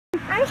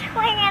I'm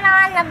swinging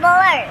on the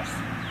boards.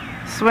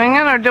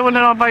 Swinging or doing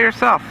it all by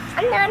yourself?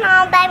 I'm doing it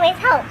all by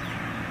myself.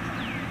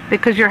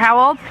 Because you're how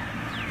old?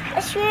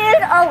 3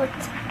 years old.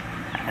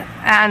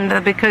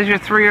 And because you're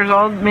 3 years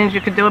old means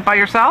you could do it by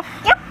yourself?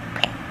 Yep.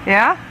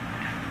 Yeah?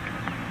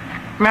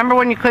 Remember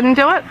when you couldn't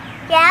do it?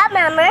 Yeah,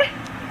 remember?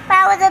 When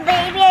I was a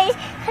baby, I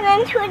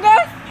couldn't do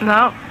this.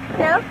 No.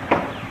 No.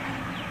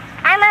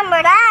 I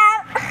remember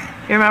that.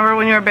 You remember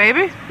when you were a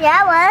baby?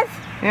 Yeah, I was.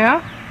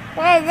 Yeah?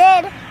 Yeah,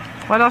 I did.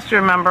 What else do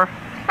you remember?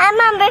 I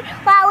remember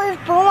when I was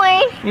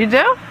born. You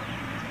do?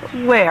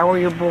 Where were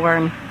you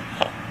born?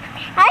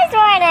 I was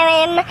born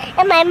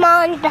in my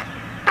mom's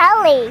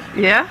belly.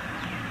 Yeah?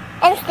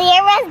 And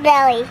Sierra's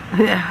belly.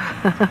 Yeah.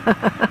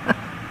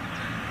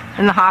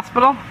 In the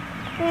hospital?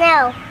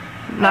 No.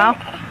 No?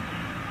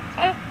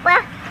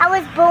 Well, I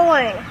was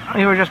born.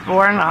 You were just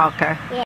born? Oh, okay. Yeah.